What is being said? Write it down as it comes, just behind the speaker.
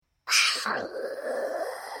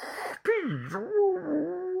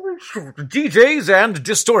DJs and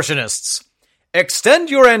distortionists,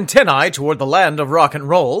 extend your antennae toward the land of rock and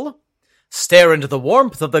roll, stare into the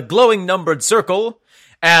warmth of the glowing numbered circle,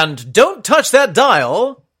 and don't touch that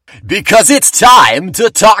dial, because it's time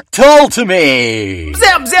to talk Tull to me!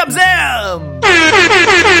 Zam, zam, zam!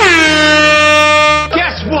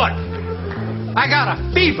 Guess what? I got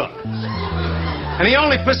a fever. And the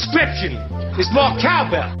only prescription is more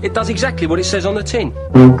cowbell. It does exactly what it says on the tin.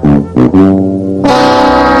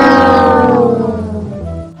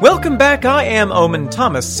 Welcome back, I am Omen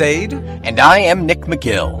Thomas Sade. And I am Nick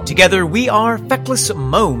McGill. Together we are Feckless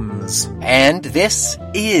Momes. And this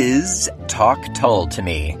is Talk Tull to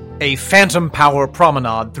Me. A phantom power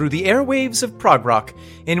promenade through the airwaves of prog rock,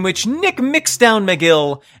 in which Nick Mixdown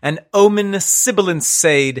McGill and Omen Sibilance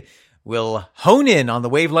Sade will hone in on the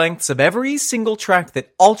wavelengths of every single track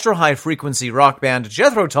that ultra-high-frequency rock band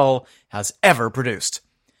Jethro Tull has ever produced.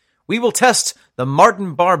 We will test the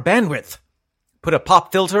Martin Barre bandwidth, put a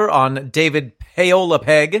pop filter on David Paola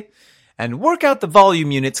Peg, and work out the volume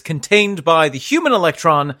units contained by the human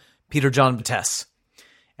electron, Peter John Battesse.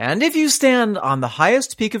 And if you stand on the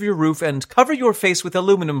highest peak of your roof and cover your face with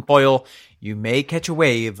aluminum foil, you may catch a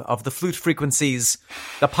wave of the flute frequencies.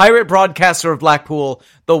 The pirate broadcaster of Blackpool,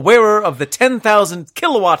 the wearer of the 10,000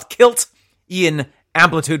 kilowatt kilt, Ian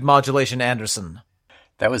Amplitude Modulation Anderson.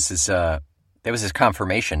 That was his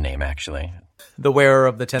confirmation name, actually. The wearer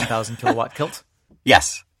of the 10,000 kilowatt kilt?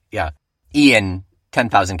 Yes, yeah. Ian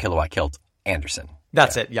 10,000 kilowatt kilt Anderson.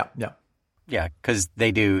 That's it, yeah. Yeah, because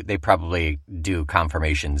they probably do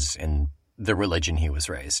confirmations in the religion he was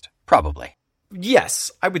raised. Probably.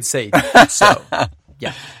 Yes, I would say so.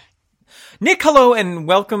 Yeah. Nick, hello, and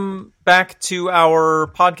welcome back to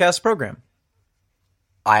our podcast program.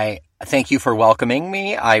 I thank you for welcoming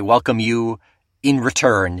me. I welcome you in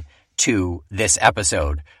return to this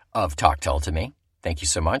episode of Talk Tull to Me. Thank you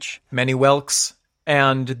so much. Many welks.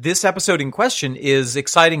 And this episode in question is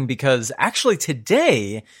exciting because actually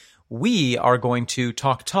today we are going to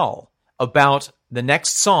talk Tull about the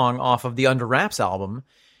next song off of the Under Wraps album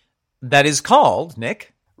that is called,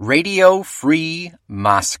 Nick? Radio Free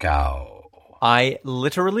Moscow. I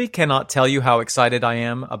literally cannot tell you how excited I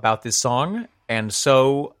am about this song, and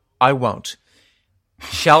so I won't.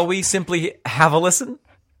 Shall we simply have a listen?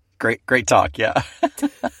 Great talk, yeah.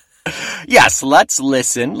 Yes, let's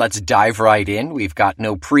listen. Let's dive right in. We've got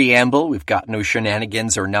no preamble. We've got no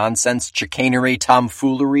shenanigans or nonsense, chicanery,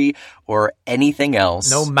 tomfoolery, or anything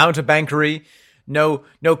else. No mountebankery. No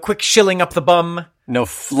quick shilling up the bum. No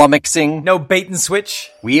flummoxing. No bait and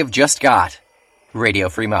switch. We have just got Radio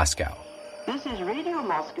Free Moscow. This is Radio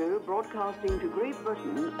Moscow broadcasting to Great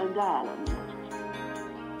Britain and Ireland.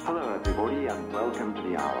 Hello everybody and welcome to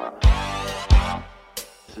the hour.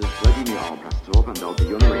 This is Vladimir Obraztsov and I'll be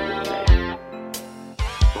your narrator today.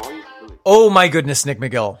 Oh my goodness, Nick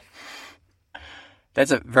McGill.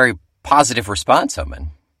 That's a very positive response,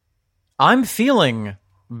 Omen. I'm feeling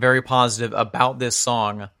very positive about this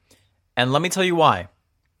song, and let me tell you why.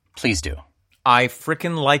 Please do. I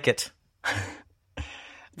frickin' like it.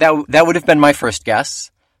 That would have been my first guess.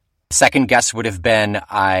 Second guess would have been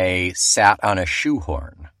I sat on a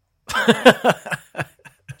shoehorn.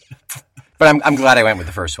 But I'm glad I went with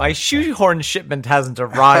the first one. My shoehorn shipment hasn't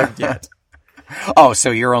arrived yet. Oh, so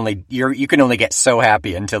you can only get so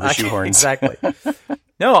happy until the shoehorns. Exactly.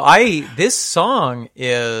 No, this song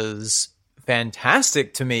is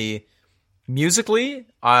fantastic to me. Musically,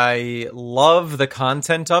 I love the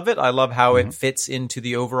content of it. I love how it fits into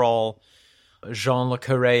the overall Jean Le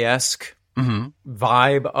Carré-esque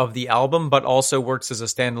vibe of the album, but also works as a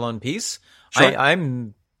standalone piece. Sure.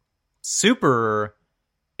 I'm super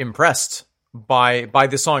impressed by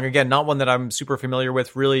this song. Again, not one that I'm super familiar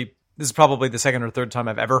with. Really, this is probably the second or third time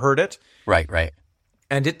I've ever heard it. Right.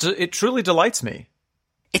 And it truly delights me.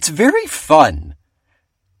 It's very fun.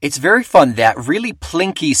 That really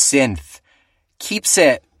plinky synth keeps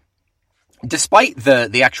it, despite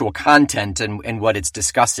the actual content and what it's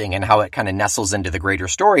discussing and how it kind of nestles into the greater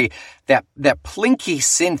story, that plinky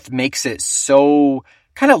synth makes it so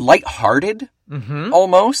kind of lighthearted,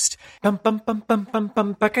 almost. Bum, bum, bum, bum, bum,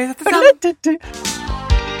 bum,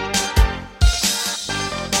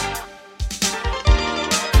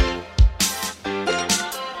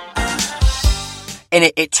 and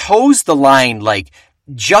it toes the line, like,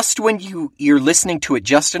 just when you're listening to it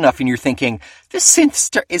just enough and you're thinking, this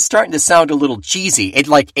synth is starting to sound a little cheesy.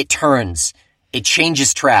 It turns, it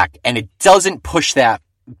changes track, and it doesn't push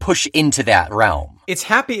into that realm. It's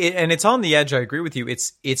happy, and it's on the edge. I agree with you.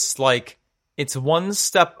 It's like, it's one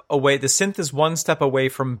step away. The synth is one step away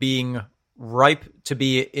from being ripe to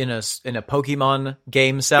be in a Pokemon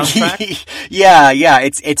game soundtrack. yeah.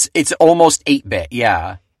 It's almost 8-bit.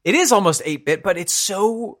 Yeah. It is almost 8-bit, but it's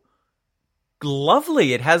so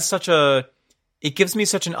lovely. It has it gives me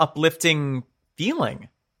such an uplifting feeling.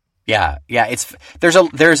 Yeah.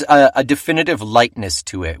 There's a definitive lightness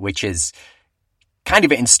to it, which is kind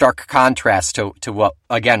of in stark contrast to what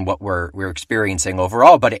we're experiencing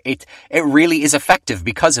overall, but it really is effective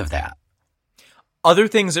because of that. Other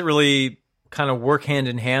things that really kind of work hand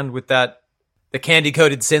in hand with that, the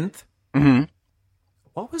candy-coated synth. Mm-hmm.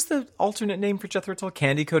 What was the alternate name for Jethro Tull?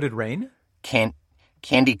 Candy-coated rain?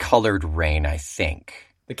 Candy-colored rain, I think.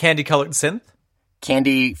 The candy-colored synth?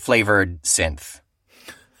 Candy-flavored synth.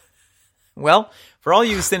 Well, for all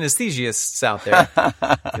you synesthesiasts out there,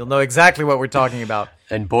 you'll know exactly what we're talking about.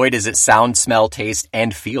 And boy, does it sound, smell, taste,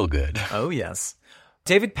 and feel good. Oh, yes.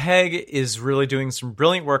 David Pegg is really doing some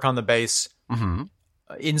brilliant work on the bass. Mm-hmm.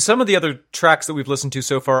 In some of the other tracks that we've listened to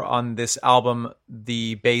so far on this album,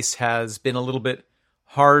 the bass has been a little bit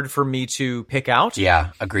hard for me to pick out. Yeah,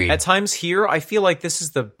 agreed. At times here, I feel like this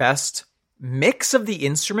is the best mix of the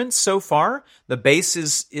instruments so far. The bass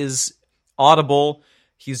is audible.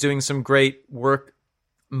 He's doing some great work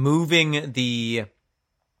moving the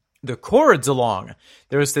chords along.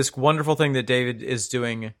 There's this wonderful thing that David is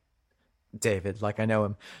doing. David, like I know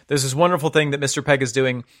him. There's this wonderful thing that Mr. Pegg is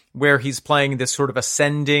doing where he's playing this sort of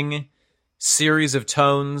ascending series of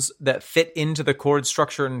tones that fit into the chord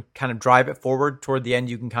structure and kind of drive it forward. Toward the end,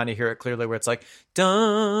 you can kind of hear it clearly where it's like,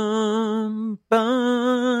 dum,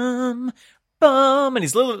 bum, bum, and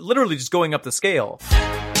he's literally just going up the scale.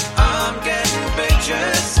 I'm getting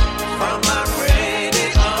pictures from my radio,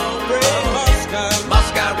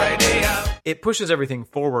 Moscow radio. It pushes everything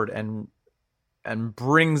forward and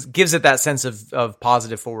gives it that sense of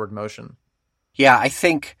positive forward motion. Yeah, I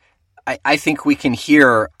think we can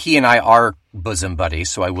hear, he and I are bosom buddies,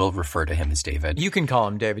 so I will refer to him as David. You can call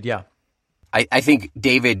him David, yeah. I think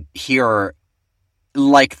David here,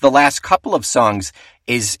 like the last couple of songs,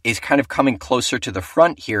 is kind of coming closer to the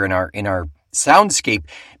front here in our soundscape,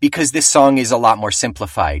 because this song is a lot more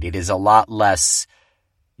simplified. It is a lot less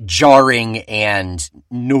jarring and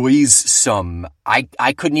noisome.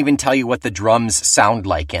 I couldn't even tell you what the drums sound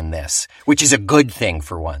like in this, which is a good thing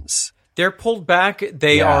for once. They're pulled back.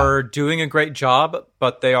 They are doing a great job,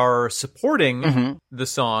 but they are supporting the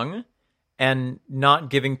song and not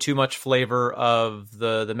giving too much flavor of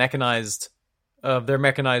their mechanized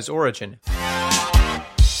origin.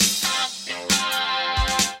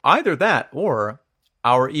 Either that, or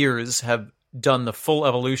our ears have done the full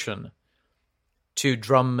evolution to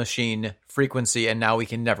drum machine frequency, and now we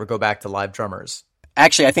can never go back to live drummers.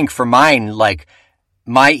 Actually, I think for mine, like,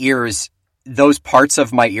 my ears, those parts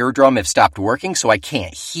of my eardrum have stopped working, so I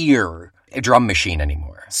can't hear a drum machine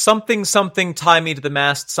anymore. Something, something, tie me to the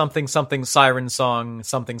mast, something, something, siren song,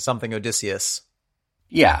 something, something, Odysseus.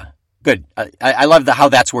 Yeah, good. I love how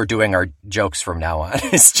that's we're doing our jokes from now on.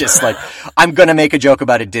 It's just like, I'm going to make a joke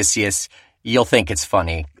about Odysseus. You'll think it's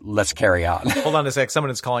funny. Let's carry on. Hold on a sec.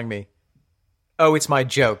 Someone is calling me. Oh, it's my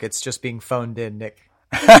joke. It's just being phoned in, Nick.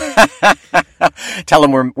 Tell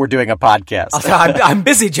them we're doing a podcast. I'm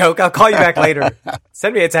busy, joke. I'll call you back later.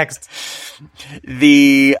 Send me a text.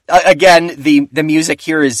 The music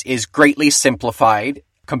here is greatly simplified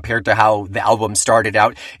compared to how the album started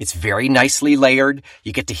out. It's very nicely layered.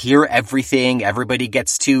 You get to hear everything. Everybody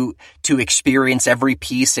gets to experience every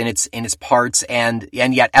piece in its parts, and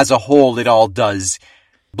yet as a whole, it all does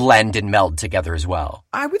blend and meld together as well.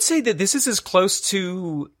 I would say that this is as close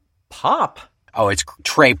to pop. Oh, it's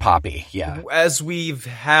Trey poppy, yeah. As we've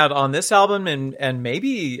had on this album, and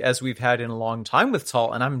maybe as we've had in a long time with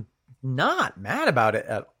Tull, and I'm not mad about it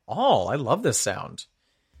at all. I love this sound.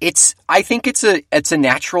 I think it's a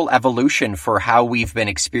natural evolution for how we've been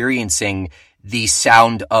experiencing the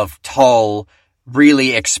sound of Tull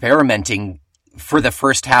really experimenting for the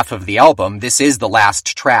first half of the album. This is the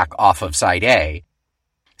last track off of side A.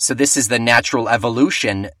 So this is the natural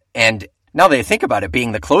evolution, and now that I think about it,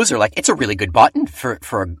 being the closer, like, it's a really good button for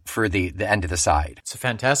the end of the side. It's a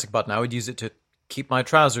fantastic button. I would use it to keep my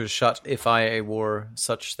trousers shut if I wore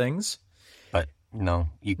such things. But no,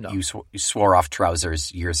 you swore off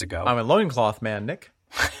trousers years ago. I'm a loincloth man, Nick.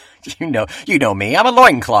 You know me. I'm a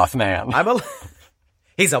loincloth man.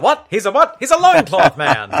 He's a what? He's a what? He's a loincloth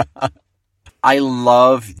man. I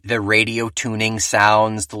love the radio tuning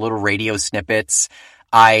sounds, the little radio snippets.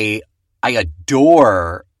 I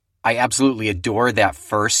absolutely adore that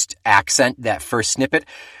first accent, that first snippet.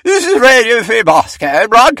 This is Radio Free Moscow,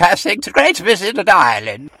 broadcasting to Great Visitor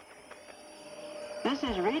Island. This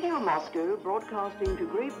is Radio Moscow, broadcasting to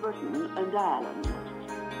Great Britain and Ireland.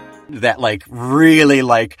 that like really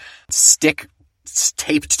like stick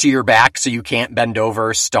taped to your back so you can't bend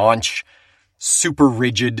over, staunch, super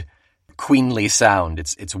rigid, queenly sound.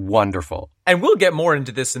 It's wonderful. And we'll get more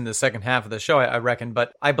into this in the second half of the show, I reckon,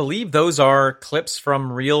 but I believe those are clips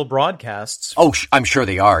from real broadcasts. Oh, I'm sure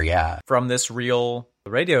they are, yeah. From this real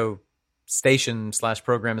radio station /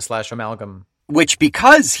 program / amalgam. Which,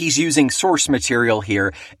 because he's using source material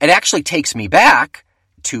here, it actually takes me back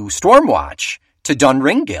to Stormwatch, to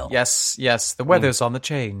Dunringill. Yes, the weather's on the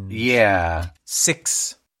chain. Yeah.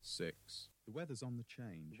 6. The weather's on the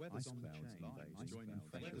change. Ice clouds live,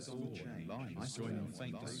 joining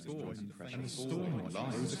faint discord. And the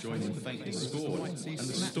Stormwatch joining faint discord. And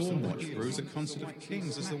the Stormwatch brews a concert of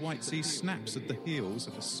kings as the White Sea snaps at the heels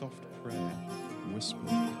of a soft prayer and whisper.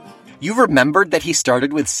 You remembered that he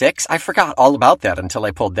started with 6? I forgot all about that until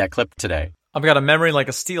I pulled that clip today. I've got a memory like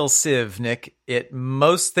a steel sieve, Nick.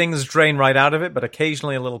 Most things drain right out of it, but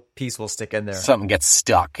occasionally a little piece will stick in there. Something gets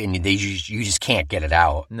stuck, and you just can't get it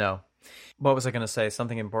out. No. What was I going to say?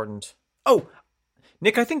 Something important. Oh,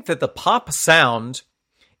 Nick, I think that the pop sound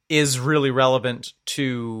is really relevant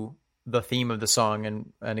to the theme of the song.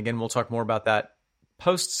 And again, we'll talk more about that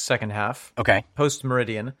post second half. Okay. Post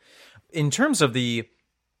Meridian. In terms of the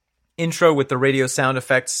intro with the radio sound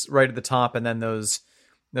effects right at the top and then those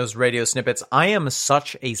radio snippets, I am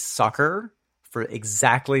such a sucker for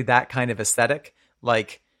exactly that kind of aesthetic.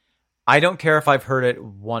 Like, I don't care if I've heard it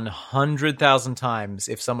 100,000 times.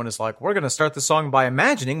 If someone is like, we're going to start the song by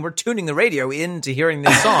imagining we're tuning the radio into hearing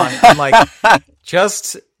this song. I'm like,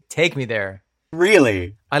 just take me there.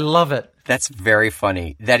 Really? I love it. That's very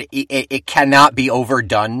funny. That it cannot be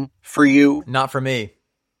overdone for you. Not for me.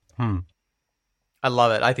 I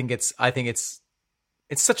love it. I think it's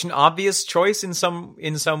such an obvious choice in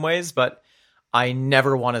some ways, but I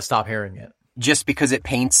never want to stop hearing it. Just because it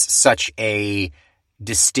paints such a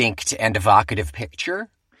distinct and evocative picture?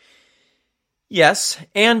 Yes,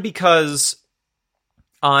 and because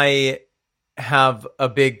I have a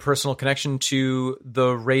big personal connection to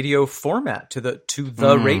the radio format, to the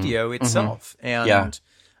radio itself. And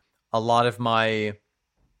a lot of my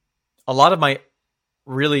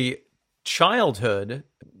really childhood,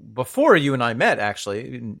 before you and I met,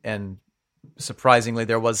 actually, and surprisingly,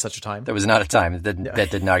 there was such a time. There was not a time that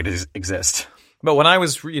did not exist. But when I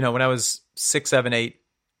was 6, 7, 8,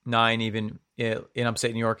 9, even in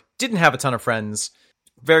upstate New York, didn't have a ton of friends,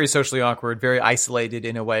 very socially awkward, very isolated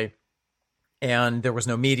in a way. And there was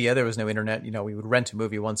no media, there was no internet. We would rent a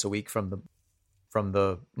movie once a week from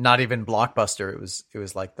the not even Blockbuster. It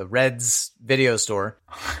was like the Reds video store.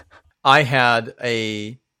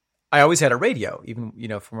 I always had a radio,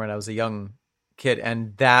 even, from when I was a young kid.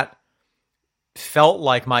 And that felt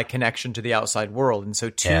like my connection to the outside world. And so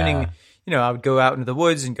tuning, I would go out into the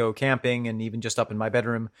woods and go camping, and even just up in my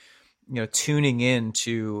bedroom, tuning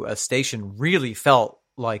into a station really felt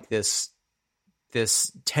like this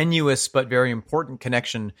tenuous but very important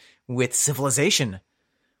connection with civilization.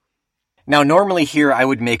 Now, normally here I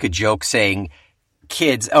would make a joke saying,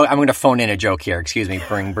 kids, I'm going to phone in a joke here. Excuse me,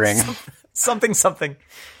 bring. Something.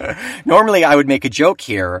 Normally I would make a joke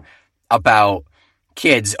here about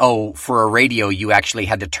kids, for a radio, you actually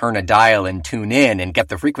had to turn a dial and tune in and get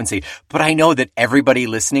the frequency. But I know that everybody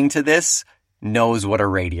listening to this knows what a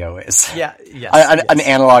radio is. Yeah, yes. An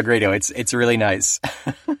analog radio. It's really nice.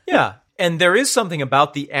 Yeah. And there is something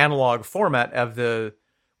about the analog format of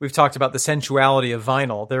we've talked about the sensuality of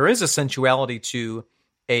vinyl. There is a sensuality to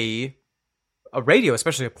a radio,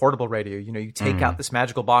 especially a portable radio. You take out this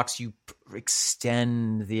magical box, you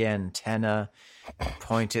extend the antenna,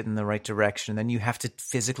 point it in the right direction. Then you have to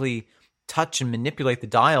physically touch and manipulate the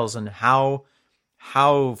dials, and how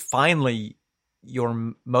finely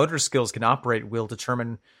your motor skills can operate will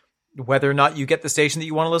determine whether or not you get the station that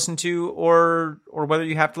you want to listen to, or whether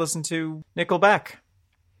you have to listen to Nickelback.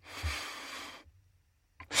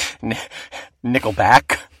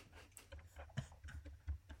 Nickelback?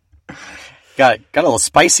 Got a little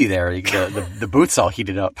spicy there. The boots all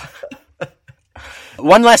heated up.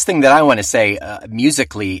 One last thing that I want to say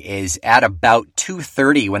musically is at about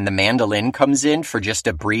 2:30 when the mandolin comes in for just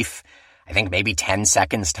a brief, I think maybe 10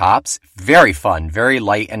 seconds tops. Very fun, very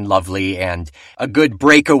light and lovely, and a good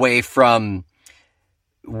breakaway from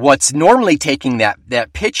what's normally taking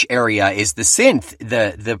that pitch area is the synth.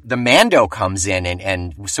 The mando comes in,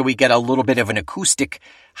 and so we get a little bit of an acoustic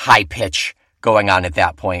high pitch going on at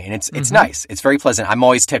that point, and it's nice. It's very pleasant. I'm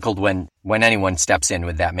always tickled when anyone steps in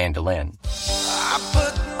with that mandolin. I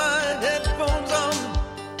put my headphones on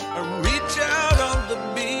and reach out on the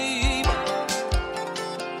beam.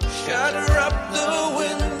 Shutter up the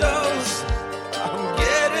windows, I'm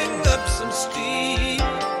getting up some steam.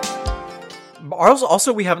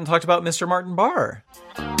 Also, we haven't talked about Mr. Martin Barr.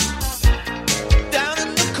 Down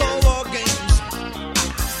in the Cold War games,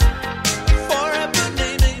 forever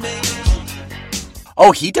naming names.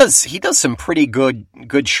 Oh, he does some pretty good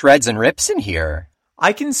shreds and rips in here.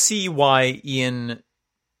 I can see why Ian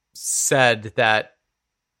said that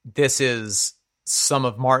this is some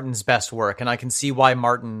of Martin's best work, and I can see why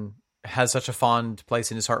Martin has such a fond place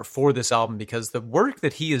in his heart for this album, because the work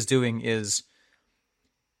that he is doing is,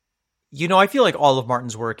 I feel like all of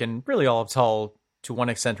Martin's work, and really all of Tull to one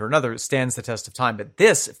extent or another, stands the test of time, but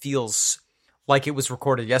this feels like it was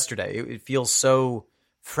recorded yesterday. It feels so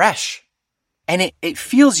fresh. And it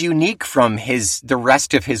feels unique from the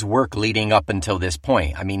rest of his work leading up until this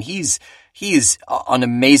point. I mean, he's an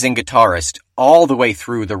amazing guitarist all the way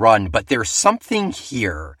through the run, but there's something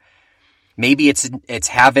here. Maybe it's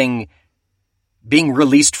being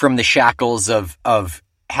released from the shackles of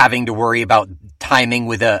having to worry about timing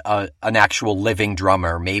with an actual living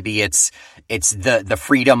drummer. Maybe it's the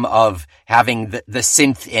freedom of having the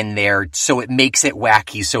synth in there, so it makes it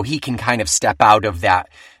wacky, so he can kind of step out of that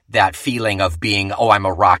feeling of being, I'm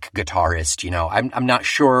a rock guitarist, I'm not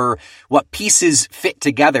sure what pieces fit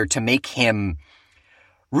together to make him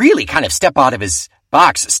really kind of step out of his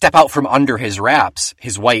box, step out from under his wraps,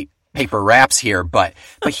 his white paper wraps here, but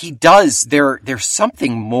he does, there's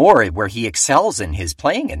something more where he excels in his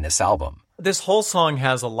playing in this album. This whole song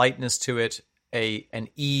has a lightness to it, an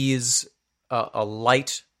ease, a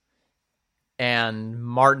light, and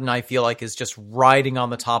Martin, I feel like, is just riding on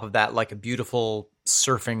the top of that like a beautiful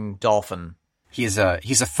surfing dolphin. He's a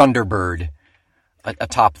thunderbird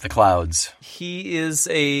atop the clouds. He is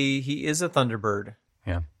a thunderbird.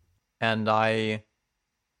 Yeah. And I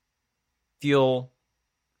feel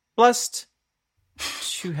blessed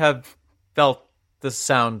to have felt the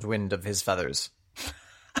sound wind of his feathers.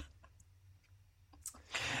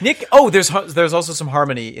 Nick, there's also some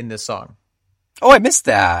harmony in this song. Oh, I missed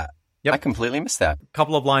that. Yep. I completely missed that. A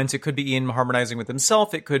couple of lines. It could be Ian harmonizing with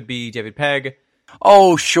himself. It could be David Pegg.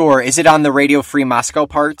 Oh, sure. Is it on the Radio Free Moscow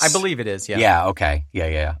parts? I believe it is, yeah. Yeah, okay.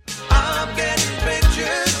 Yeah. I'm getting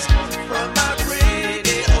pictures from my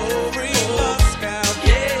radio free Moscow,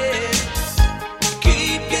 yeah.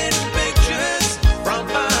 Keep getting pictures from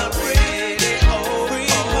my radio free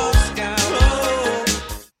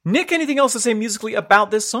Moscow. Nick, anything else to say musically about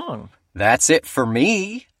this song? That's it for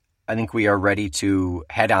me. I think we are ready to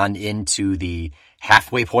head on into the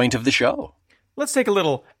halfway point of the show. Let's take a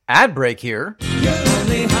little ad break here. You're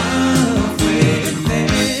only halfway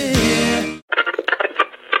there.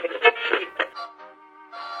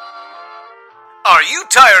 Are you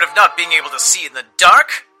tired of not being able to see in the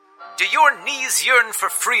dark? Do your knees yearn for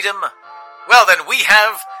freedom? Well, then we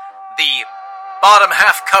have the bottom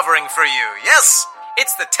half covering for you. Yes,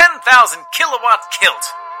 it's the 10,000 kilowatt kilt.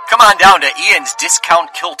 Come on down to Ian's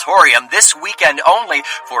Discount Kiltorium this weekend only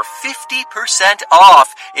for 50%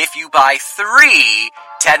 off if you buy 3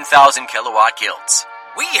 10,000 kilowatt kilts.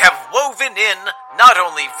 We have woven in not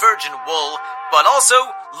only virgin wool, but also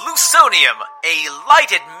Luconium, a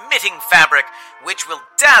light-emitting fabric which will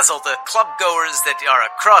dazzle the club-goers that are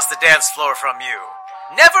across the dance floor from you.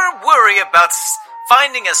 Never worry about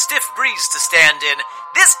finding a stiff breeze to stand in.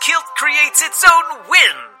 This kilt creates its own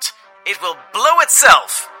wind. It will blow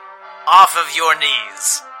itself off of your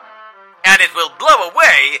knees. And it will blow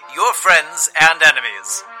away your friends and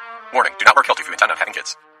enemies. Warning, do not wear kilt if you intend on having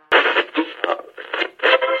kids.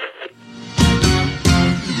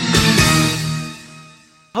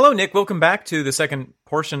 Hello, Nick. Welcome back to the second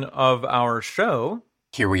portion of our show.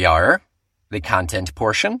 Here we are, the content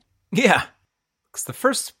portion. Yeah, because the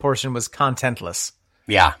first portion was contentless.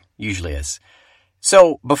 Yeah, usually is.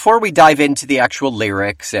 So, before we dive into the actual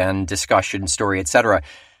lyrics and discussion, story, etc.,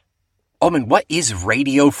 Omen, what is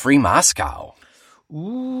Radio Free Moscow?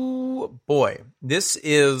 Ooh, boy. This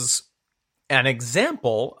is an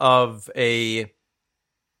example of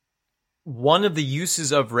one of the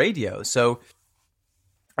uses of radio. So,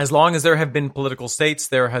 as long as there have been political states,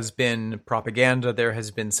 there has been propaganda, there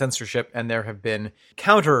has been censorship, and there have been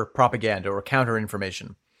counter-propaganda or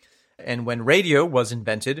counter-information. And when radio was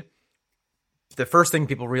invented, the first thing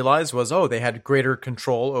people realized was, they had greater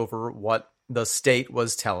control over what the state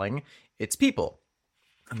was telling its people.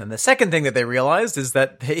 And then the second thing that they realized is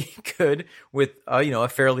that they could, with a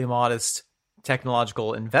fairly modest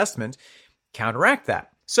technological investment, counteract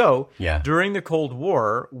that. So during the Cold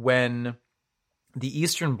War, when the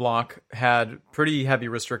Eastern Bloc had pretty heavy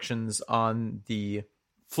restrictions on the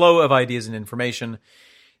flow of ideas and information,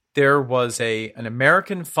 there was an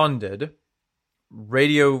American-funded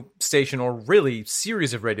radio station, or really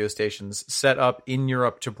series of radio stations, set up in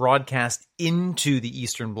Europe to broadcast into the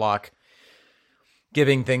Eastern Bloc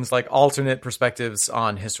giving things like alternate perspectives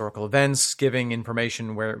on historical events, giving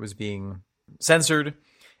information where it was being censored,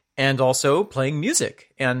 and also playing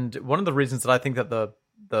music. And one of the reasons that I think that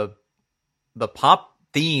the pop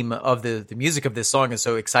theme of the music of this song is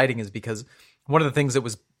so exciting is because one of the things that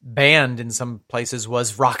was banned in some places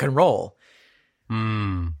was rock and roll.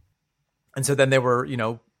 Mm. And so then there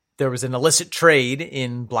was an illicit trade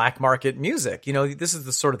in black market music. This is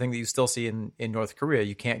the sort of thing that you still see in North Korea.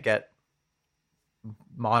 You can't get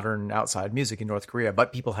modern outside music in North Korea,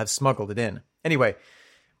 but people have smuggled it in. Anyway,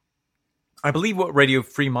 I believe what Radio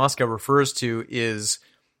Free Moscow refers to is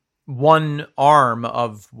one arm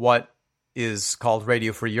of what is called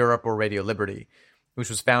Radio Free Europe or Radio Liberty, which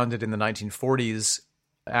was founded in the 1940s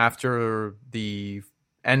after the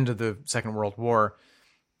end of the Second World War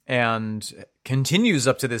and continues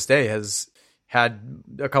up to this day, has had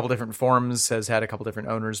a couple different forms, has had a couple different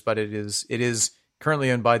owners, but it is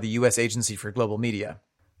currently owned by the U.S. Agency for Global Media.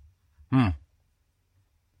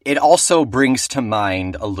 It also brings to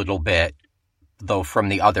mind a little bit, though, from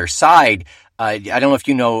the other side. I don't know if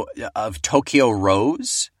you know of Tokyo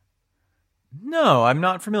Rose. No, I'm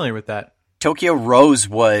not familiar with that. Tokyo Rose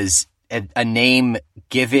was a name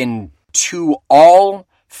given to all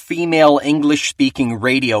female English-speaking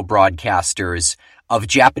radio broadcasters of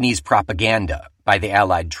Japanese propaganda by the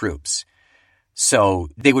Allied troops. So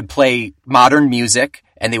they would play modern music,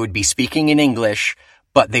 and they would be speaking in English,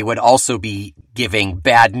 but they would also be giving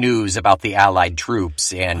bad news about the Allied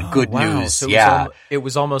troops and good news. So yeah. It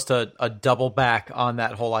was almost a double back on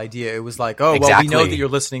that whole idea. It was like, oh, Exactly. well, we know that you're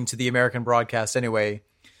listening to the American broadcast anyway,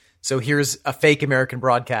 so here's a fake American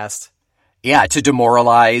broadcast. Yeah, to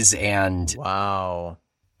demoralize and... Wow.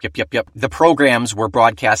 Yep. The programs were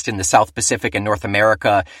broadcast in the South Pacific and North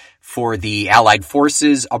America for the Allied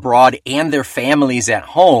forces abroad and their families at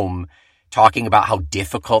home, talking about how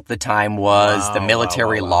difficult the time was, the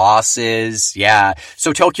military losses. Yeah.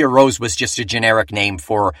 So Tokyo Rose was just a generic name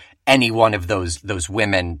for any one of those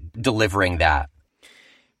women delivering that.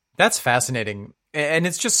 That's fascinating. And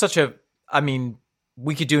it's just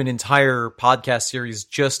we could do an entire podcast series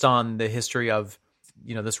just on the history of,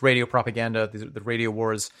 this radio propaganda, the radio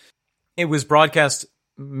wars. It was broadcast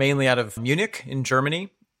mainly out of Munich in Germany,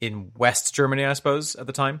 in West Germany, I suppose, at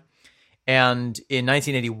the time. And in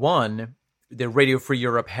 1981, the Radio Free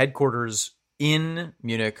Europe headquarters in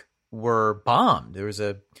Munich were bombed. There was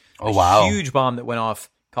a huge bomb that went off,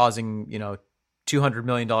 causing, $200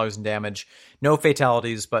 million in damage. No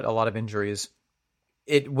fatalities, but a lot of injuries.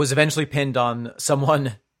 It was eventually pinned on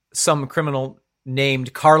some criminal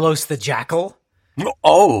named Carlos the Jackal.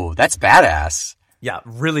 Oh, that's badass. Yeah,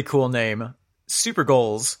 really cool name. Super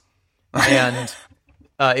goals. And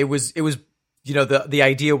it was the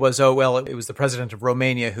idea was, it was the president of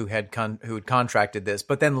Romania who had contracted this.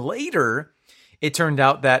 But then later, it turned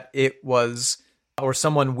out that it was, or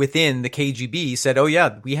someone within the KGB said, oh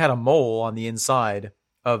yeah, we had a mole on the inside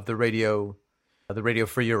of the Radio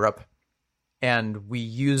Free Europe, and we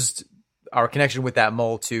used our connection with that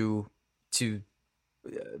mole to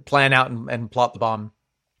plan out and plot the bomb.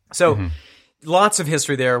 So lots of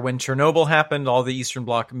history there. When Chernobyl happened, all the Eastern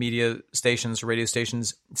Bloc media stations, radio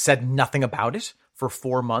stations, said nothing about it for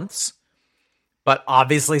 4 months. But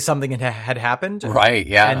obviously something had happened. Right,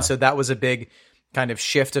 yeah. And so that was a big kind of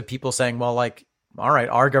shift of people saying, well, like, all right,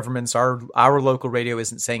 our governments, our local radio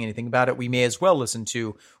isn't saying anything about it. We may as well listen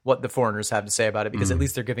to what the foreigners have to say about it, because at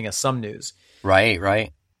least they're giving us some news.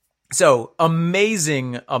 Right. So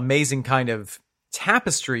amazing kind of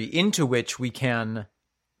tapestry into which we can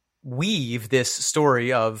weave this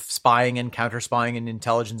story of spying and counter-spying and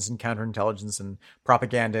intelligence and counterintelligence and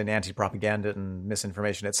propaganda and anti-propaganda and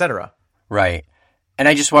misinformation, etc. Right. And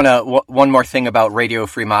I just want to, one more thing about Radio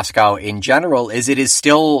Free Moscow in general is it is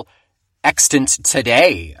still extant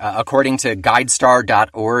today. According to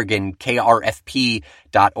GuideStar.org and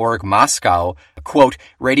KRFP.org Moscow, quote,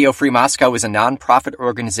 Radio Free Moscow is a non-profit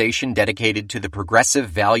organization dedicated to the progressive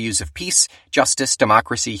values of peace, justice,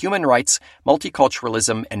 democracy, human rights,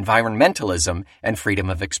 multiculturalism, environmentalism, and freedom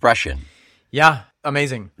of expression. Yeah,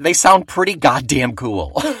 amazing. They sound pretty goddamn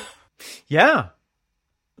cool. Yeah.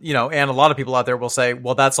 And a lot of people out there will say,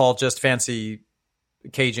 well, that's all just fancy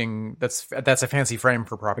caging. That's a fancy frame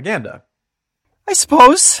for propaganda. I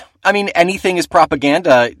suppose. I mean, anything is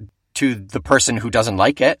propaganda to the person who doesn't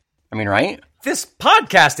like it. I mean, right? This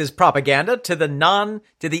podcast is propaganda to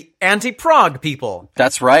the anti-Prague people.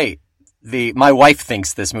 That's right. My wife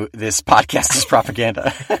thinks this podcast is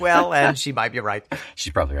propaganda. Well, and she might be right.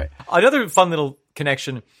 She's probably right. Another fun little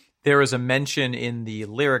connection. There is a mention in the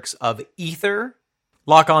lyrics of Ether.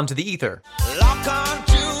 Lock on to the ether. Lock on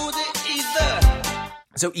to the ether.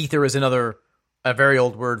 So ether is another a very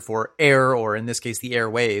old word for air, or in this case, the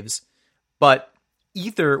airwaves. But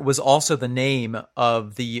ether was also the name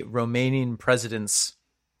of the Romanian president's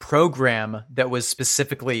program that was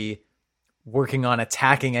specifically working on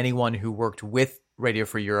attacking anyone who worked with Radio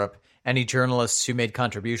Free Europe. Any journalists who made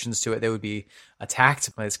contributions to it, they would be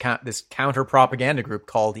attacked by this counter propaganda group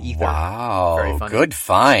called Ether. Wow, very funny. Good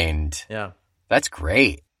find. Yeah, that's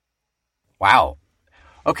great. Wow.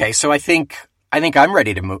 Okay, so I think I'm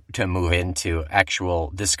ready to move into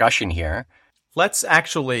actual discussion here. Let's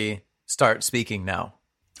actually start speaking now.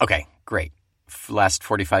 Okay, great. Last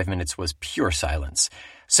 45 minutes was pure silence.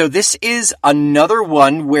 So this is another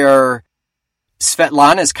one where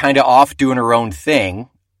Svetlana's kind of off doing her own thing.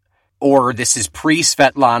 Or this is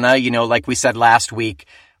pre-Svetlana, like we said last week.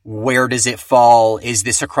 Where does it fall? Is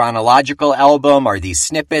this a chronological album? Are these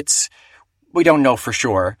snippets? We don't know for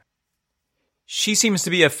sure. She seems to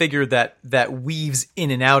be a figure that weaves in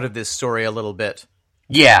and out of this story a little bit.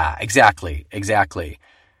 Yeah, exactly.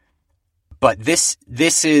 But this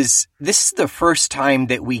is the first time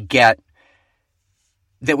that we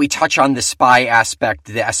touch on the spy aspect,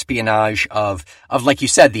 the espionage of like you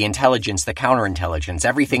said, the intelligence, the counterintelligence.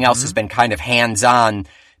 Everything else has been kind of hands-on.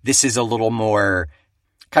 This is a little more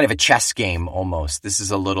kind of a chess game almost. This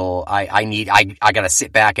is a little, I got to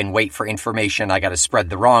sit back and wait for information. I got to spread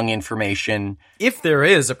the wrong information. If there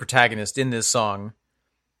is a protagonist in this song,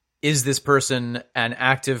 is this person an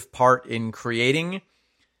active part in creating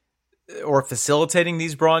or facilitating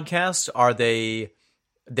these broadcasts? Are they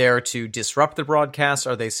there to disrupt the broadcast?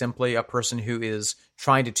 Are they simply a person who is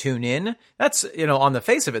trying to tune in? That's, on the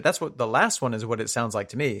face of it, that's what the last one is, what it sounds like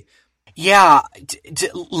to me. Yeah,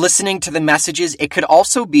 listening to the messages. It could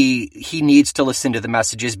also be he needs to listen to the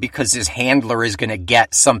messages because his handler is going to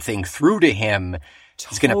get something through to him.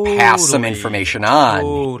 He's going to pass some information on.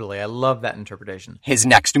 Totally. I love that interpretation. His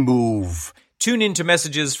next move. Tune into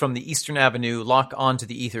messages from the Eastern Avenue, lock onto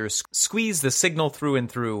the ether, squeeze the signal through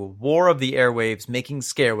and through. War of the airwaves, making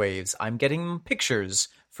scare waves. I'm getting pictures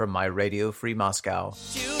from my Radio Free Moscow.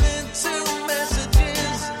 Tune into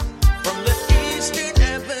messages from the Eastern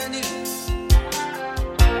Avenue.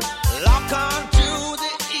 Lock onto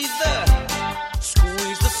the ether,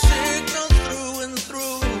 squeeze the signal through and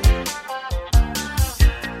through.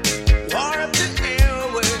 War of the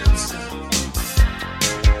airwaves,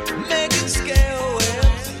 making scare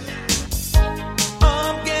waves.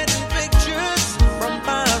 I'm getting pictures from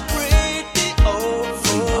my radio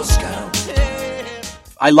free Moscow.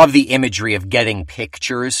 I love the imagery of getting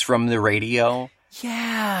pictures from the radio.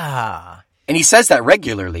 Yeah. And he says that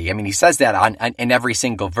regularly. I mean, he says that in every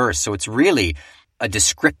single verse. So it's really a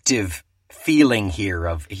descriptive feeling here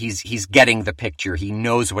of he's getting the picture. He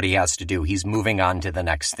knows what he has to do. He's moving on to the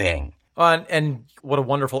next thing. And what a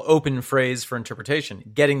wonderful open phrase for interpretation.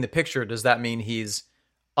 Getting the picture, does that mean he's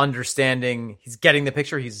understanding, he's getting the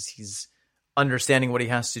picture, he's understanding what he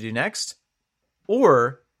has to do next?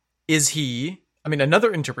 Or is he,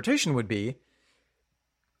 another interpretation would be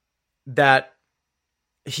that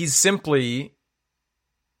he's simply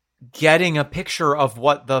getting a picture of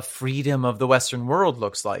what the freedom of the Western world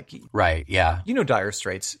looks like. Right, yeah. You know Dire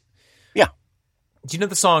Straits. Yeah. Do you know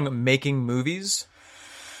the song Making Movies?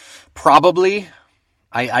 Probably.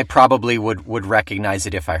 I probably would recognize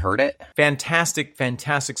it if I heard it. Fantastic,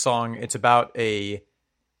 fantastic song. It's about a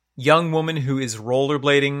young woman who is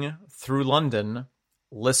rollerblading through London,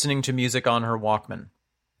 listening to music on her Walkman.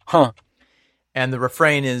 Huh. And the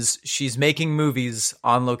refrain is, she's making movies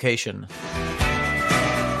on location.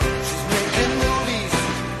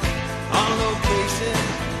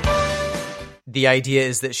 The idea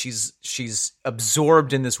is that she's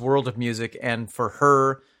absorbed in this world of music, and for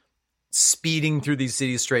her, speeding through these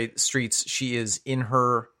city streets, she is in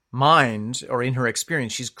her mind or in her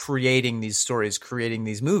experience, she's creating these stories, creating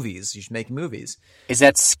these movies. She's making movies. Is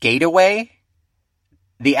that Skate Away?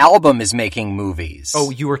 The album is Making Movies.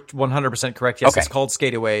 Oh, you were 100% correct. Yes, okay. It's called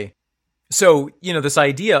Skate Away. So, this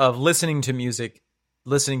idea of listening to music,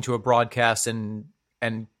 listening to a broadcast, and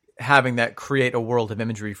having that create a world of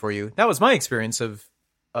imagery for you. That was my experience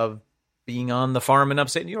of being on the farm in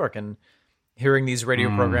upstate New York and hearing these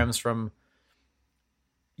radio programs from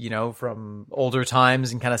older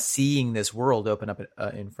times and kind of seeing this world open up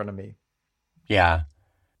in front of me. Yeah.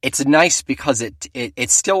 It's nice because it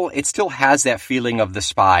still has that feeling of the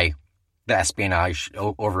spy, the espionage,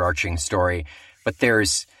 overarching story, but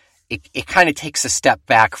it kind of takes a step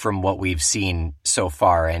back from what we've seen so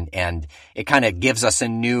far, and it kind of gives us a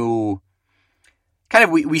new kind of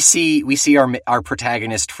we see our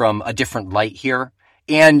protagonist from a different light here,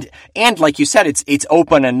 and like you said, it's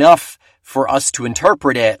open enough for us to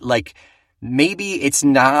interpret it. Like maybe it's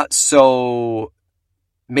not so,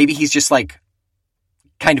 maybe he's just like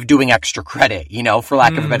kind of doing extra credit, for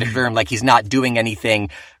lack of a better term. Like he's not doing anything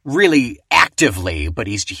really actively, but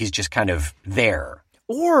he's just kind of there.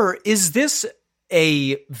 Or is this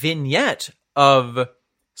a vignette of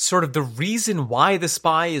sort of the reason why the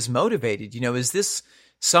spy is motivated? Is this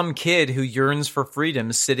some kid who yearns for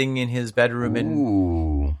freedom sitting in his bedroom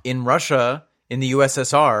in Russia, in the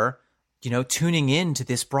USSR, tuning in to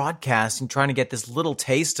this broadcast and trying to get this little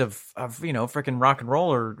taste of freaking rock and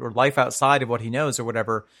roll or life outside of what he knows or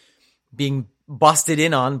whatever, being busted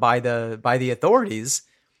in on by the authorities.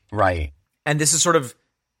 Right. And this is sort of,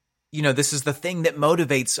 this is the thing that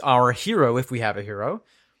motivates our hero, if we have a hero,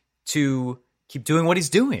 to keep doing what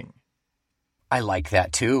he's doing. I like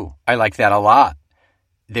that too. I like that a lot.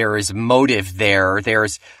 There is motive there.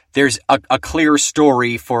 There's a clear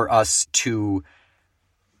story for us to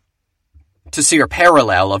see a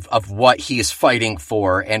parallel of what he is fighting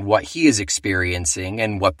for and what he is experiencing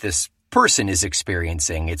and what this person is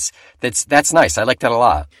experiencing. That's nice. I like that a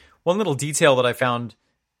lot. One little detail that I found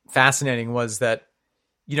fascinating was that,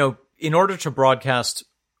 in order to broadcast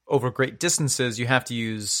over great distances, you have to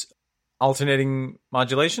use alternating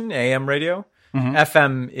modulation, AM radio. Mm-hmm.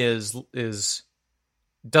 FM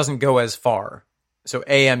doesn't go as far. So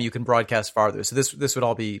AM you can broadcast farther. So this would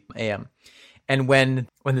all be AM. And when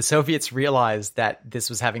the Soviets realized that this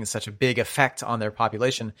was having such a big effect on their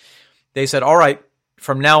population, they said, all right,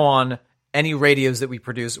 from now on, any radios that we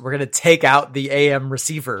produce, we're going to take out the AM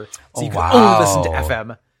receiver. So you can only listen to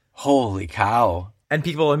FM. Holy cow. And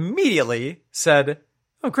people immediately said,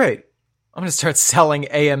 oh, great. I'm going to start selling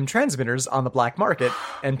AM transmitters on the black market,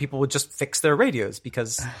 and people would just fix their radios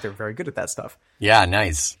because they're very good at that stuff. Yeah,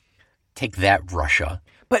 nice. Take that, Russia.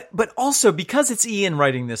 But also, because it's Ian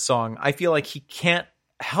writing this song, I feel like he can't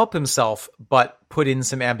help himself but put in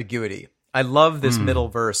some ambiguity. I love this middle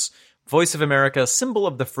verse. Voice of America, symbol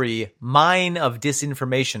of the free, mine of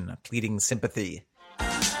disinformation, pleading sympathy.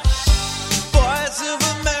 Voice of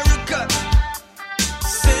America,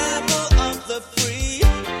 symbol of the free,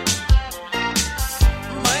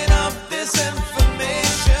 mine of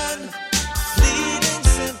disinformation, pleading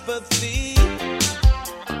sympathy.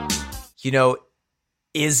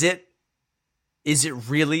 Is it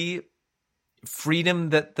really freedom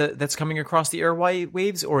that's coming across the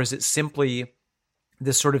airwaves, or is it simply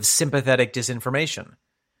this sort of sympathetic disinformation?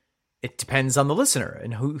 It depends on the listener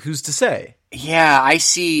and who's to say. Yeah, I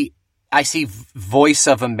see Voice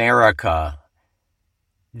of America.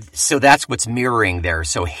 So that's what's mirroring there.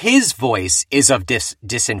 So his voice is of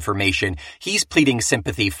disinformation. He's pleading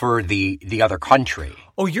sympathy for the other country.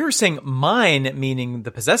 Oh, you're saying mine, meaning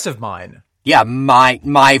the possessive mine. Yeah,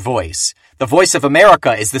 my voice. The voice of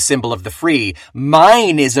America is the symbol of the free.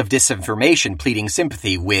 Mine is of disinformation, pleading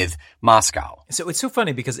sympathy with Moscow. So it's so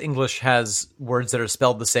funny because English has words that are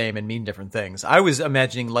spelled the same and mean different things. I was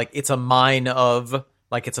imagining like it's a mine of,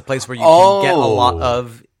 like it's a place where you can get a lot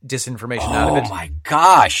of disinformation out of it. Oh my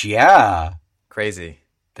gosh, yeah. Crazy.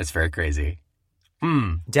 That's very crazy.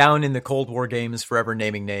 Down in the Cold War games, forever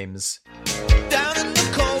naming names. Down in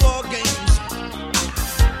the Cold War games,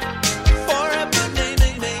 forever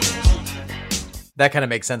naming names. That kind of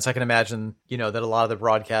makes sense. I can imagine, that a lot of the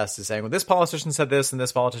broadcast is saying, well, this politician said this, and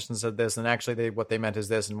this politician said this, and actually what they meant is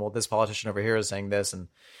this, and well, this politician over here is saying this, and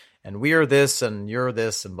we're this, and you're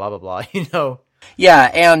this, and blah, blah, blah, Yeah,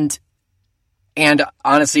 and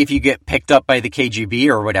honestly, if you get picked up by the KGB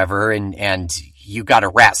or whatever, and you got to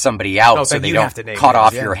rat somebody out so they don't cut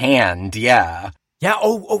off your hand, yeah. Yeah,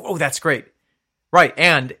 oh, that's great. Right,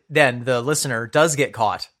 and then the listener does get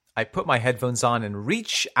caught. I put my headphones on and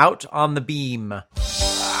reach out on the beam. I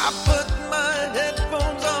put my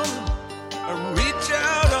headphones on and reach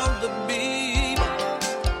out on the beam.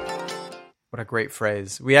 What a great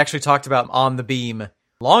phrase. We actually talked about On the Beam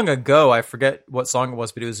long ago. I forget what song it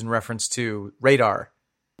was, but it was in reference to Radar.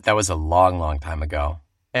 That was a long, long time ago.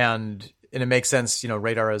 And it makes sense,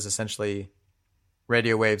 radar is essentially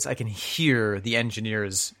radio waves. I can hear the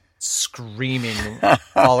engineers screaming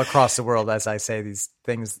all across the world as I say these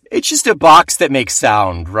things. It's just a box that makes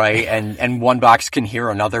sound, right? And one box can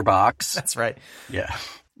hear another box. That's right. Yeah.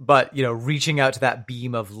 But, reaching out to that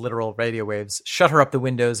beam of literal radio waves. Shutter up the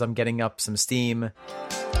windows. I'm getting up some steam.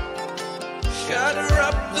 Shutter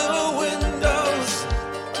up the windows.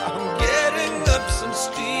 I'm getting up some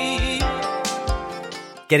steam.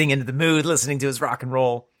 Getting into the mood, listening to his rock and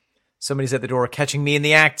roll. Somebody's at the door catching me in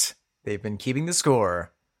the act. They've been keeping the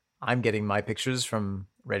score. I'm getting my pictures from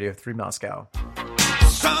Radio 3 Moscow.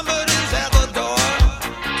 Somebody's at the door,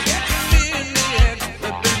 catching me in the act.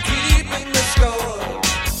 They've been keeping the score.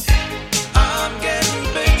 I'm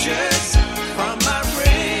getting pictures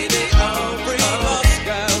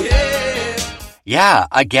Yeah,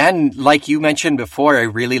 again, like you mentioned before, I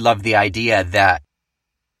really love the idea that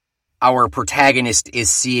our protagonist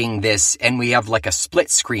is seeing this, and we have like a split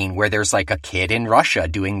screen where there's like a kid in Russia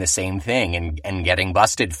doing the same thing and getting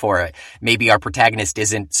busted for it. Maybe our protagonist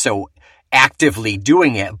isn't so actively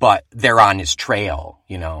doing it, but they're on his trail,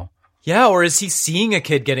 you know? Yeah, or is he seeing a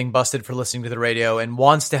kid getting busted for listening to the radio and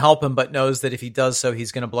wants to help him, but knows that if he does so,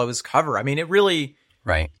 he's going to blow his cover? I mean, it really...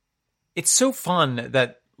 Right. It's so fun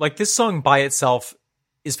that, like, this song by itself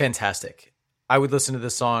is fantastic. I would listen to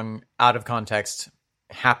this song out of context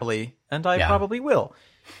happily, and I probably will.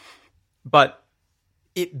 But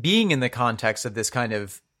it being in the context of this kind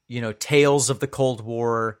of, you know, tales of the Cold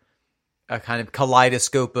War, a kind of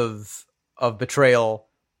kaleidoscope of betrayal,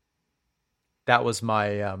 that was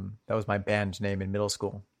my band name in middle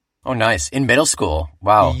school. Oh, nice. In middle school.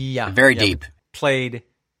 Wow. Yeah. Very deep. Played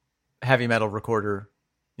heavy metal recorder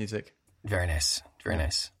music. Very nice. Very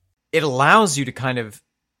nice. It allows you to kind of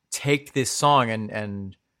take this song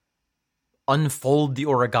and unfold the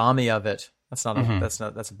origami of it. That's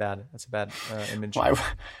not that's a bad image. Why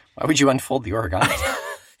would you unfold the origami?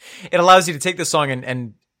 It allows you to take this song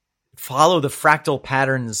and follow the fractal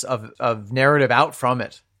patterns of narrative out from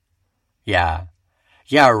it. Yeah.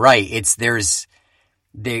 Yeah, right. It's the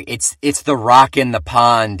rock in the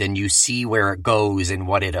pond, and you see where it goes and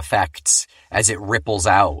what it affects as it ripples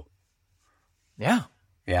out. Yeah.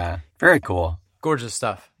 Yeah. Very cool. Gorgeous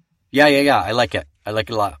stuff. Yeah. I like it. I like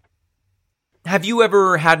it a lot. Have you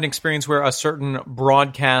ever had an experience where a certain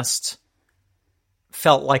broadcast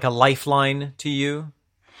felt like a lifeline to you?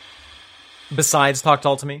 Besides Talk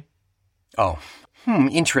Tall to Me? Oh.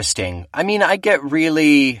 Interesting. I mean, I get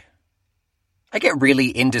really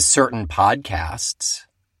into certain podcasts,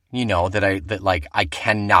 you know, that I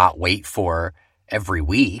cannot wait for every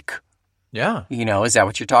week. Yeah. You know, is that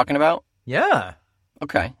what you're talking about? Yeah.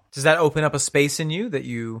 Okay. Does that open up a space in you that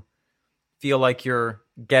you feel like you're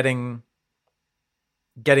getting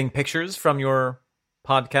pictures from your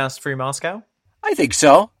podcast Free Moscow? I think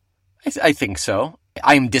so. I think so.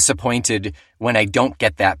 I'm disappointed when I don't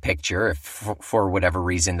get that picture if for whatever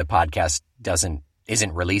reason the podcast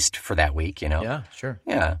isn't released for that week, you know? Yeah, sure.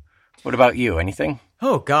 Yeah. What about you? Anything?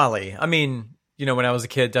 Oh, golly. I mean, you know, when I was a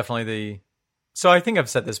kid, definitely so I think I've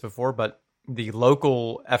said this before, but the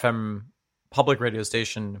local FM public radio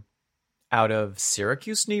station out of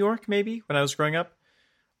Syracuse, New York, maybe, when I was growing up,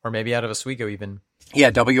 or maybe out of Oswego even.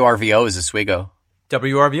 Yeah, WRVO is Oswego.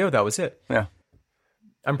 WRVO, that was it. Yeah.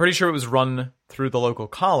 I'm pretty sure it was run through the local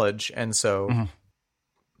college, and so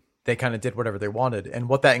they kind of did whatever they wanted. And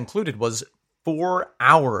what that included was 4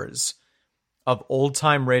 hours of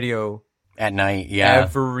old-time radio at night, yeah.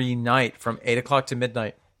 Every night from 8 o'clock to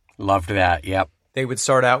midnight. Loved that, yep. They would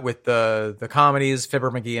start out with the comedies,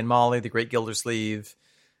 Fibber McGee and Molly, The Great Gildersleeve,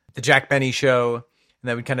 The Jack Benny Show, and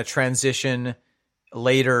then would kind of transition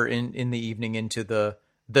later in the evening into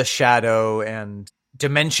the Shadow, and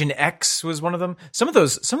Dimension X was one of them. Some of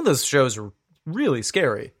those shows were really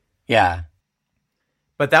scary. Yeah.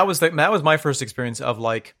 But that was my first experience of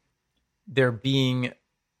like there being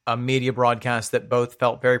a media broadcast that both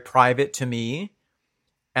felt very private to me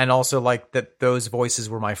and also like that those voices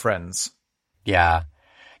were my friends. Yeah.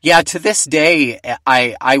 Yeah, to this day,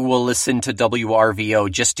 I will listen to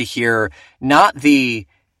WRVO just to hear not the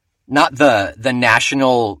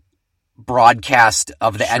national broadcast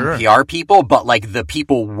of the NPR people, but like the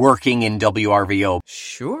people working in WRVO.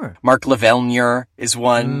 Sure. Mark Lavenier is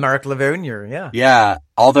one. Mark Lavenier, yeah. Yeah.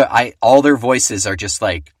 All their voices are just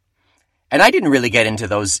like, and I didn't really get into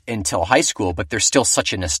those until high school, but they're still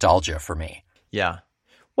such a nostalgia for me. Yeah.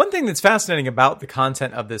 One thing that's fascinating about the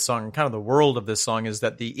content of this song and kind of the world of this song is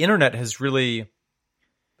that the internet has really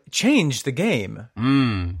changed the game.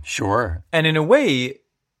 Sure. And in a way,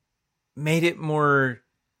 made it more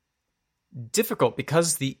difficult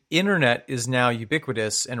because the internet is now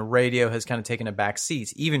ubiquitous and radio has kind of taken a back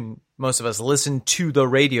seat. Even most of us listen to the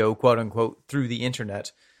radio, quote unquote, through the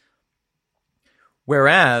internet.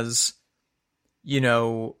 Whereas, you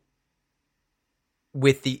know,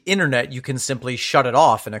 with the internet, you can simply shut it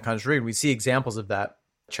off in a country. We see examples of that.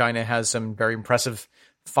 China has some very impressive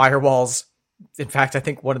firewalls. In fact, I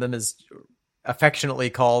think one of them is affectionately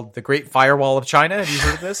called the Great Firewall of China. Have you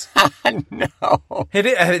heard of this? No.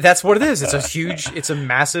 That's what it is. It's a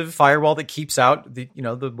massive firewall that keeps out the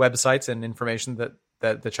websites and information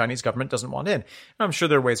that the Chinese government doesn't want in. And I'm sure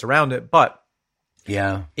there are ways around it, but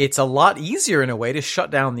Yeah. It's a lot easier in a way to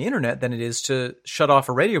shut down the internet than it is to shut off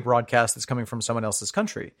a radio broadcast that's coming from someone else's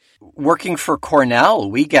country. Working for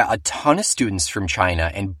Cornell, we get a ton of students from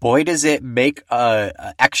China, and boy, does it make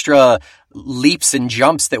extra leaps and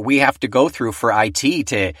jumps that we have to go through for IT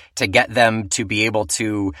to get them to be able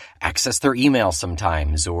to access their email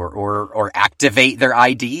sometimes or activate their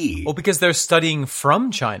ID. Well, because they're studying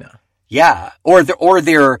from China. Yeah, or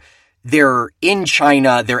they're in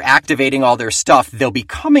China, they're activating all their stuff, they'll be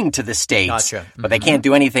coming to the States, Gotcha. but they can't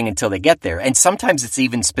do anything until they get there. And sometimes it's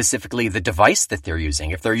even specifically the device that they're using.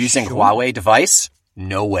 If they're using Huawei device,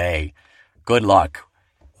 no way. Good luck.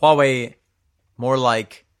 Huawei, more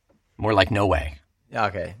like no way.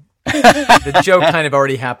 okay. The joke kind of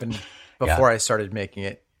already happened before I started making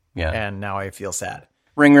it. Yeah. And now I feel sad.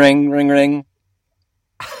 Ring, ring, ring, ring.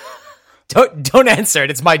 Don't answer it.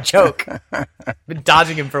 It's my joke. I've been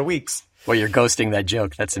dodging him for weeks. Well, you're ghosting that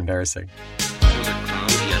joke. That's embarrassing.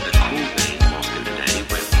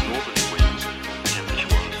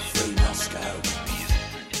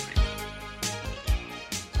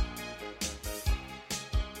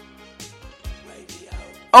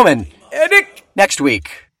 Omen, Eric! next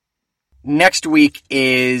week. Next week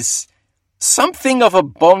is something of a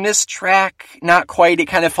bonus track. Not quite. It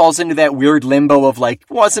kind of falls into that weird limbo of like,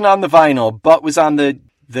 wasn't on the vinyl, but was on the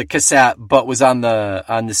cassette, but was on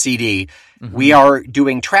the CD. Mm-hmm. We are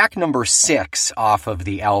doing track number 6 off of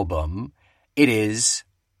the album. It is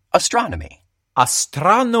Astronomy.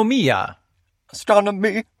 Astronomia.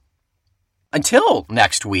 Astronomy. Until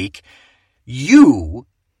next week, you,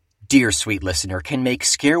 dear sweet listener, can make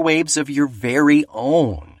scare waves of your very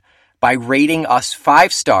own by rating us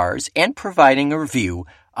 5 stars and providing a review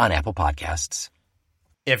on Apple Podcasts.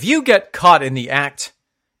 If you get caught in the act,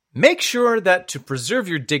 make sure that to preserve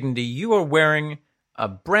your dignity, you are wearing a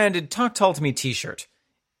branded Talk Tall to Me t-shirt.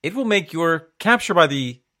 It will make your capture by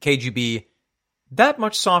the KGB that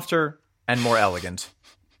much softer and more elegant.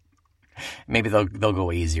 Maybe they'll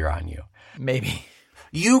go easier on you. Maybe.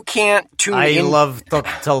 You can't tune in. I love Talk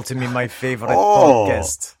Tall to Me, my favorite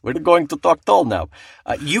podcast. We're going to talk tall now.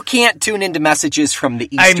 You can't tune into messages from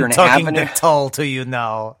the Eastern I'm talking Avenue. tall to you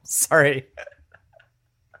now. Sorry.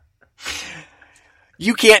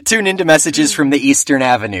 You can't tune into messages from the Eastern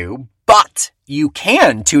Avenue, but you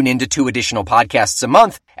can tune into 2 additional podcasts a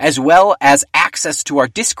month, as well as access to our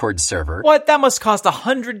Discord server. What? That must cost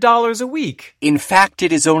 $100 a week. In fact,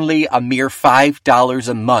 it is only a mere $5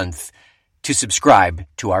 a month to subscribe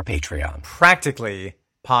to our Patreon. Practically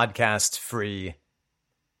podcast-free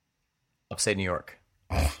upstate New York.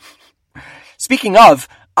 Speaking of,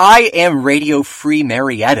 I am Radio Free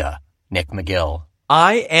Marietta, Nick McGill.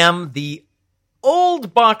 I am the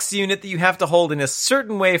old box unit that you have to hold in a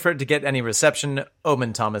certain way for it to get any reception,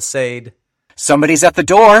 Omen Thomas Sade. Somebody's at the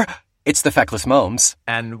door. It's the Feckless Momes.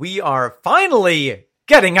 And we are finally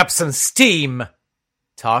getting up some steam.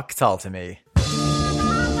 Talk tall to me.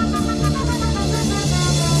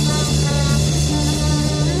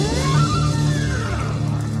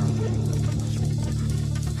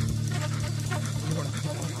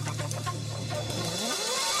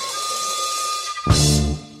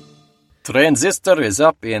 Transistor is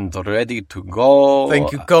up and ready to go.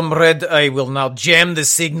 Thank you, comrade. I will now jam the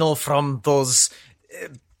signal from those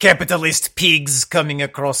capitalist pigs coming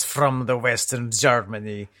across from the western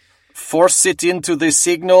Germany. Force it into the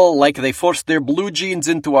signal like they forced their blue jeans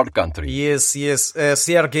into our country. Yes.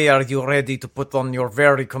 Sergey, are you ready to put on your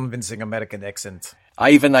very convincing American accent?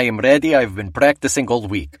 Ivan, I am ready. I've been practicing all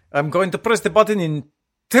week. I'm going to press the button in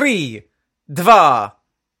 3, 2,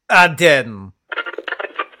 1.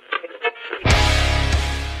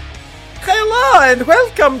 Hello and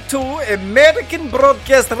welcome to American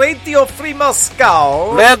Broadcast Radio Free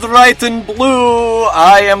Moscow. Red, white, and blue.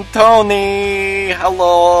 I am Tony.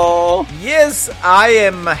 Hello. Yes, I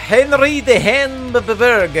am Henry the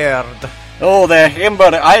Hamburger. Oh, the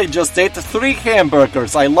hamburger. I just ate 3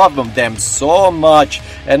 hamburgers. I love them so much.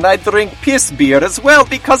 And I drink piss beer as well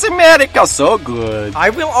because America's so good.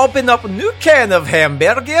 I will open up a new can of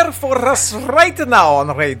hamburger for us right now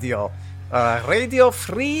on radio. Radio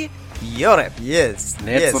Free Europe, yes.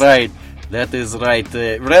 That's right. That is right.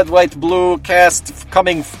 Red, White, Blue cast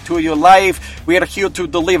coming to you live. We are here to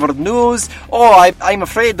deliver news. Oh, I'm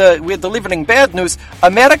afraid we're delivering bad news.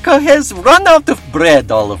 America has run out of bread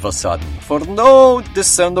all of a sudden for no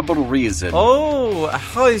discernible reason. Oh,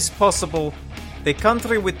 how is possible? The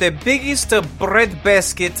country with the biggest bread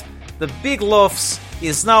basket, the big loaves,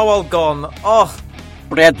 is now all gone. Oh,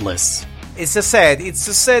 breadless. It's a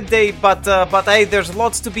sad day, but hey, there's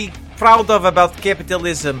lots to be proud of about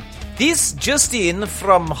capitalism. This just in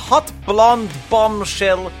from hot blonde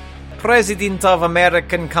bombshell president of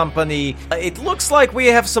American company. It looks like we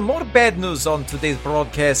have some more bad news on today's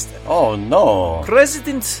broadcast. Oh no.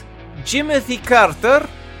 President Jimothy Carter,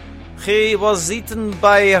 he was eaten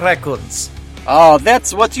by raccoons. Oh,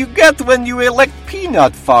 that's what you get when you elect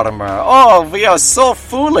Peanut Farmer. Oh, we are so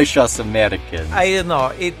foolish, us Americans. I don't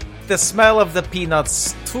know, the smell of the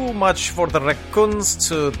peanuts too much for the raccoons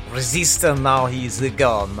to resist, and now he's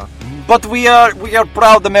gone. But we are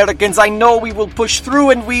proud Americans. I know we will push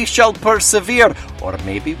through and we shall persevere. Or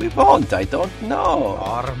maybe we won't, I don't know.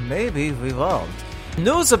 Or maybe we won't.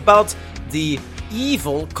 News about the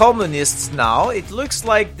evil communists now. It looks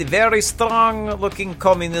like the very strong-looking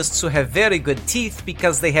communists who have very good teeth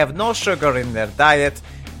because they have no sugar in their diet.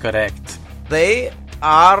 Correct. They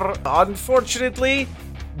are, unfortunately,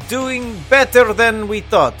 doing better than we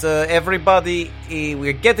thought.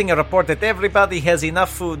 We're getting a report that everybody has enough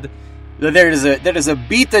food. There is a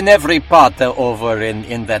beat in every pot over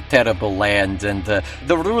in that terrible land, and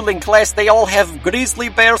the ruling class, they all have grizzly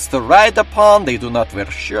bears to ride upon. They do not wear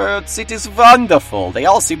shirts. It is wonderful. They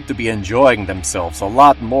all seem to be enjoying themselves a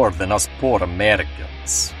lot more than us poor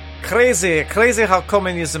Americans. Crazy how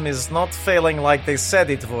communism is not failing like they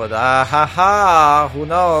said it would. Ah ha ha, who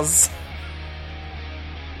knows?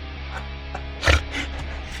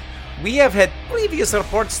 We have had previous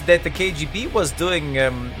reports that the KGB was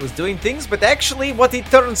doing things, but actually what it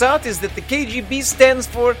turns out is that the KGB stands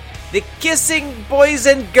for the Kissing Boys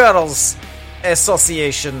and Girls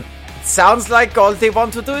Association. It sounds like all they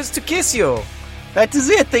want to do is to kiss you. That is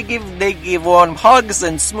it. They give warm hugs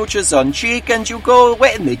and smooches on cheek, and you go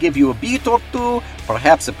away, and they give you a beet or two,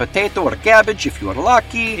 perhaps a potato or cabbage if you are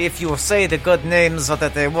lucky. If you say the good names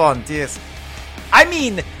that they want, yes. I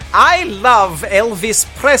mean, I love Elvis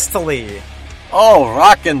Presley. Oh,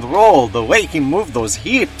 rock and roll, the way he moved those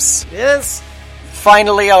hips. Yes.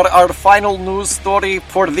 Finally, our final news story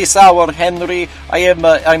for this hour, Henry.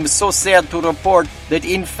 I'm so sad to report that,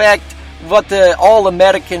 in fact, what all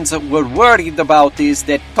Americans were worried about is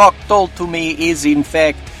that Talk told to me is, in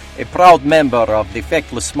fact, a proud member of the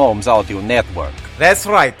Feckless Moms Audio Network. That's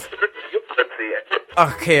right.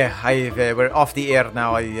 Okay, we're off the air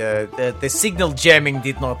now. The signal jamming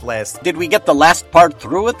did not last. Did we get the last part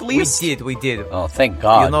through at least? We did. Oh, thank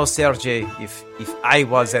God. You know, Sergey, if I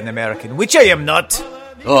was an American, which I am not.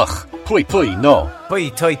 Ugh, pui, no.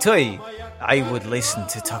 Pui, toi, I would listen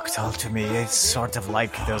to Talk to me. It's sort of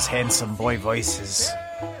like those handsome boy voices.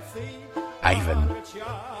 Ivan,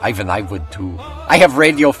 I would too. I have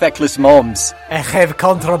Radio Feckless Moms. I have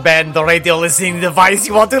Contraband, the radio listening device.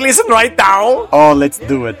 You want to listen right now? Oh, let's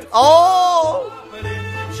do it. Oh!